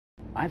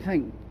I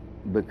think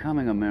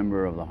becoming a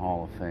member of the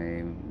Hall of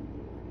Fame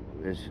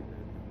is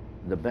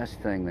the best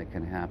thing that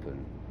can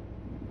happen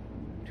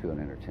to an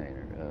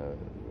entertainer,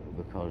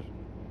 because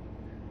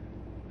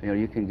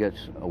you can get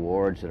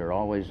awards that are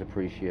always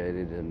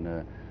appreciated,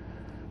 and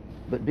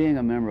but being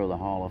a member of the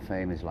Hall of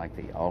Fame is like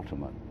the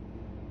ultimate.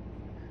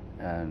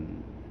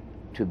 And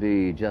to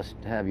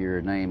have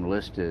your name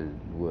listed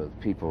with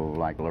people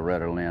like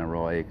Loretta Lynn,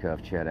 Roy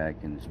Acuff, Chet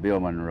Atkins,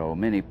 Bill Monroe,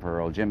 Minnie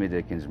Pearl, Jimmy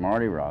Dickens,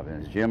 Marty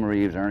Robbins, Jim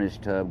Reeves,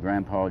 Ernest Tubb,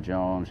 Grandpa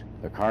Jones,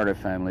 the Carter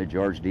family,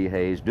 George D.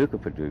 Hayes, Duke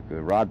of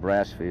Paducah, Rod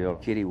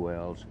Brassfield, Kitty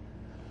Wells,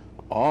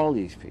 all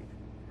these people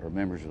are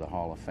members of the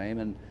Hall of Fame,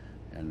 and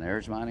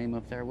there's my name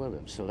up there with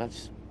them. So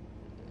it's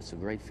a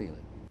great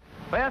feeling.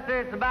 Well,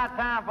 sir, it's about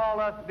time for all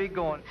of us to be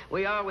going.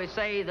 We always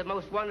say the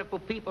most wonderful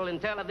people in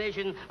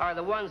television are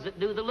the ones that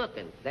do the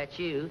looking. That's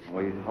you.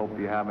 We hope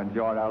you have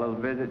enjoyed our little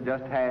visit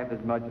just half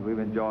as much as we've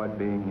enjoyed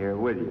being here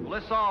with you.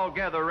 Let's all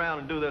gather around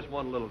and do this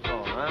one little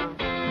song, huh?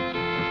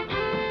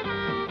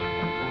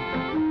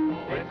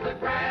 It's the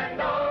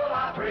Grand Ole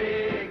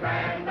Opry,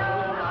 Grand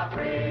Ole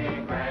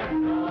Opry,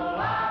 Grand Ole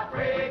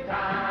Opry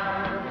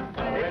time.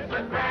 It's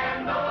the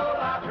Grand Ole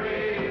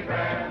Opry,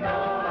 Grand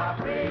Ole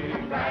Opry,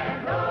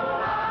 Grand Ole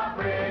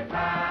Opry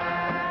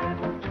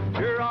time.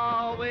 You're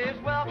always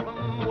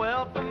welcome,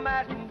 welcome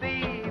as can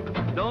be.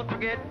 Don't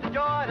forget to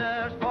join